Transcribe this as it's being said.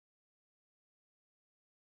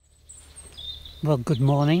Well, good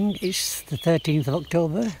morning. It's the 13th of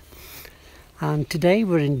October and today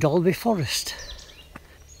we're in Dalby Forest.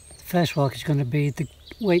 The first walk is going to be the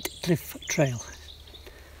Waite Cliff Trail.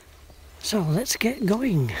 So let's get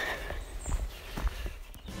going.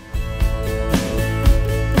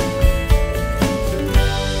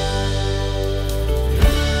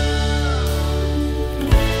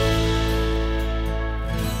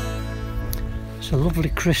 It's a lovely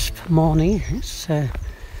crisp morning. It's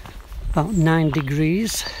about 9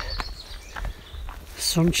 degrees,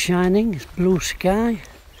 sun shining, it's blue sky,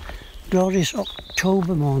 glorious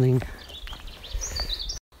October morning.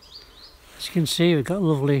 As you can see, we've got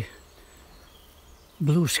lovely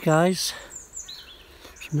blue skies,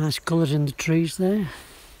 some nice colours in the trees there.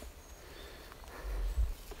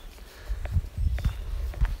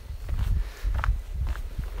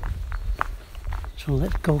 So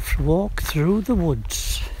let's go for a walk through the woods.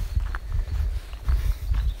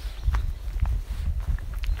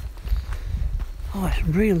 Oh, it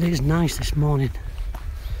really is nice this morning.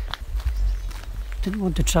 Didn't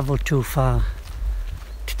want to travel too far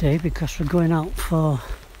today because we're going out for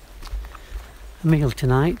a meal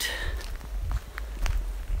tonight.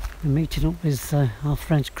 We're meeting up with our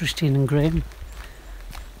friends Christine and Graham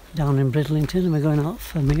down in Bridlington, and we're going out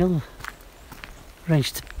for a meal.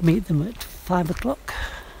 Arranged to meet them at 5 o'clock.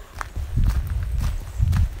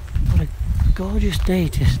 What a gorgeous day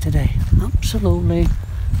it is today. Absolutely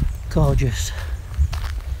gorgeous.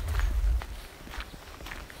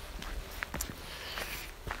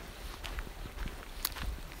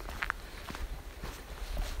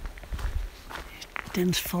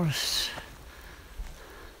 Dense forests.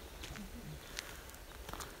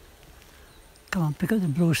 Come on, pick up the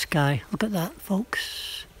blue sky. Look at that,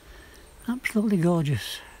 folks. Absolutely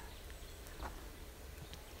gorgeous.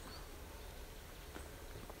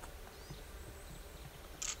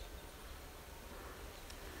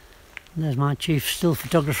 And there's my chief still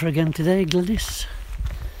photographer again today, Gladys,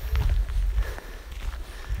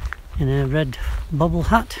 in a red bobble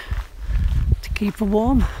hat to keep her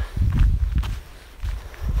warm.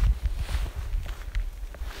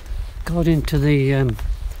 According to the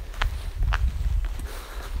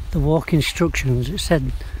walk instructions, it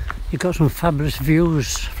said you've got some fabulous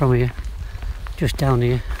views from here, just down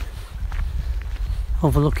here,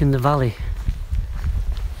 overlooking the valley.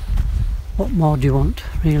 What more do you want,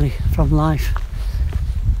 really, from life?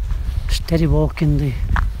 Steady walk in the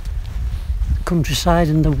countryside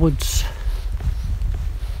and the woods.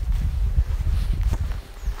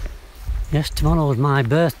 Yes, tomorrow is my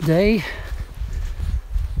birthday.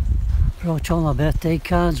 Brought all my birthday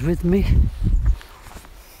cards with me.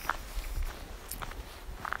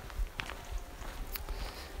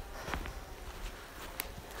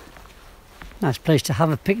 Nice place to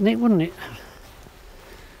have a picnic, wouldn't it?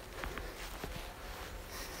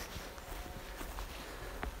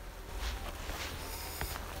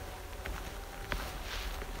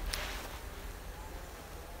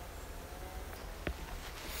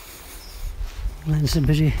 Len's are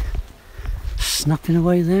busy snapping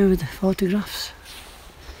away there with the photographs.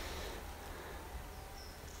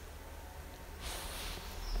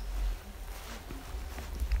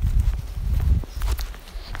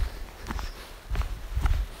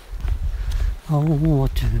 Oh,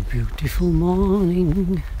 what a beautiful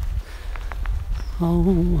morning. Oh,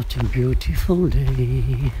 what a beautiful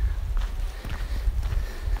day.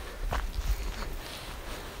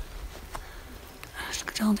 Let's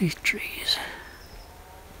look at all these trees.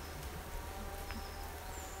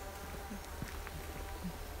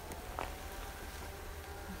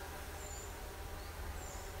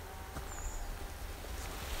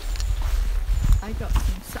 I got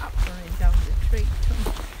some sap running down the tree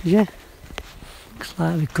too. Yeah. Looks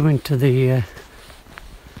like we're coming to the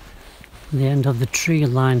end of the tree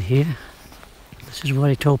line here. This is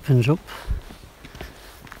where it opens up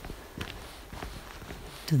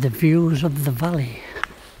to the views of the valley.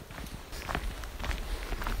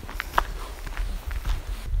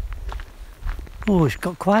 Oh, it's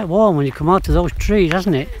got quite warm when you come out of those trees,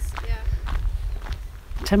 hasn't it? Yeah.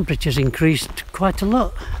 Temperature's increased quite a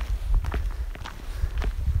lot.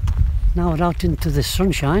 Now we're out into the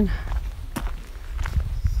sunshine.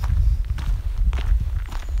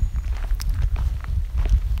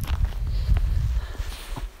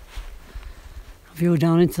 View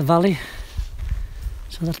down into the valley.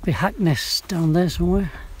 So that'll be Hackness down there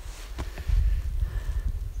somewhere.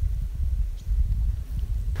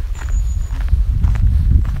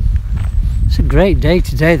 It's a great day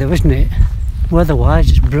today though, isn't it? Weather-wise,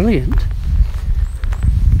 it's brilliant.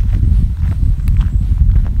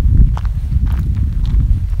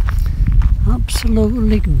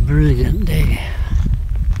 Absolutely brilliant day.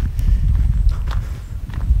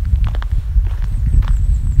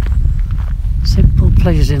 Simple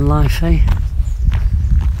pleasures in life, eh?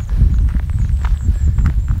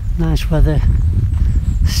 Nice weather,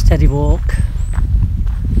 steady walk,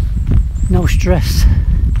 no stress.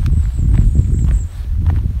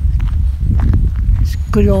 It's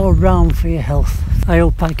good all round for your health. I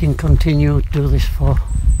hope I can continue to do this for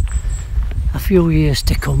a few years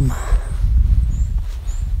to come.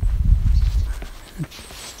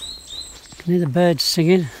 Can hear the birds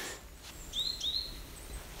singing.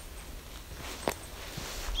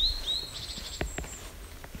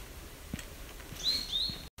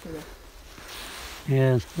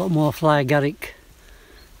 Yeah, a lot more fly agaric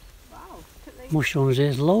mushrooms.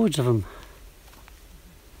 There's loads of them.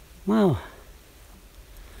 Wow,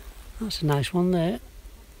 that's a nice one there.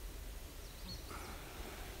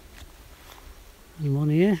 There's one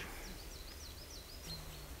here.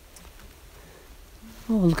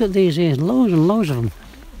 Oh, look at these here, loads and loads of them.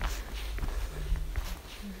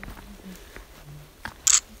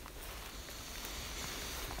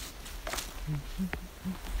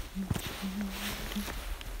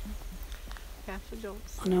 Careful, don't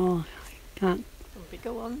I know, can't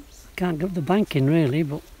bigger ones. get up the bank in really,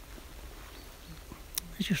 but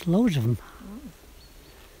there's just loads of them.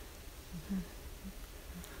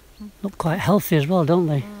 Look quite healthy as well, don't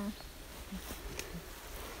they?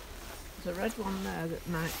 There's a red one there that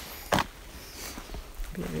might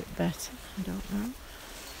be a bit better, I don't know.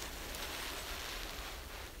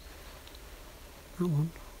 That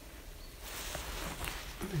one.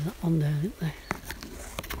 There's that one there, isn't there?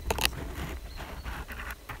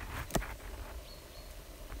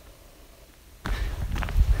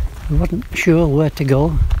 We wasn't sure where to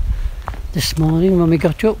go this morning when we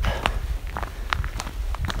got up,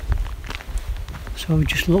 so we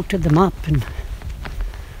just looked at the map and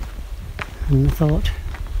I thought,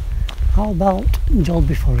 how about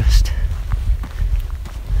Dalby Forest?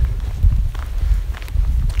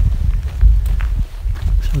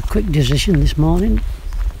 So a quick decision this morning.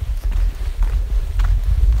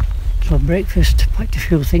 So breakfast, packed a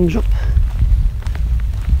few things up,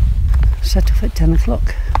 set off at 10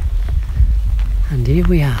 o'clock. And here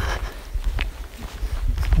we are.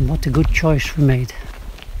 And what a good choice we made.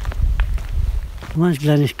 Where's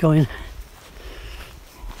Glenys going?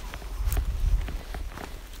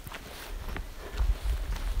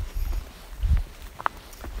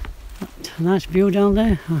 A nice view down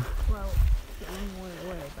there. Well, it's a long way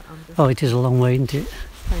away, but I'm just Oh, it is a long way, isn't it?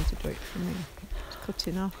 trying to do it for me. It's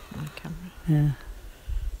cutting off my camera. Yeah.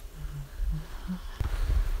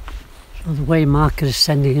 So the way marker is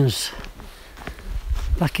sending us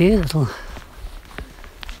back here, that'll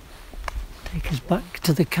take us back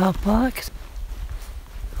to the car park.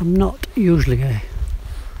 I'm not usually a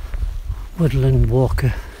woodland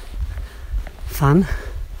walker fan.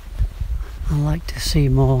 I like to see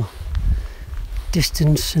more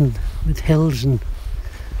distance and with hills and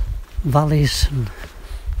valleys and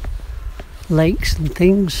lakes and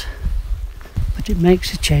things, but it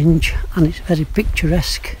makes a change and it's very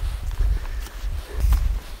picturesque.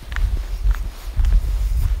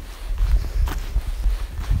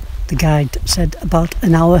 The guide said about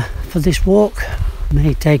an hour for this walk.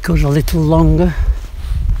 May take us a little longer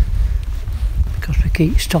because we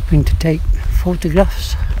keep stopping to take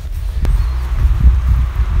photographs.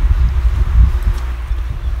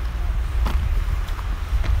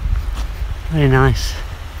 Very nice.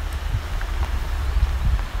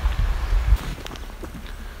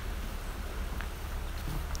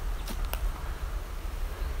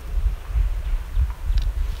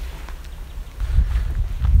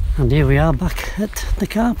 And here we are back at the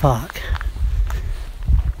car park.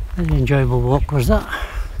 Very enjoyable walk was that.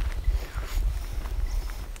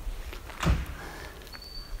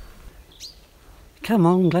 Come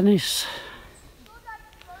on, Glenys.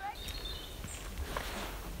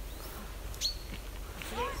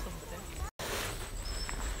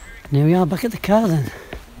 And here we are back at the car then.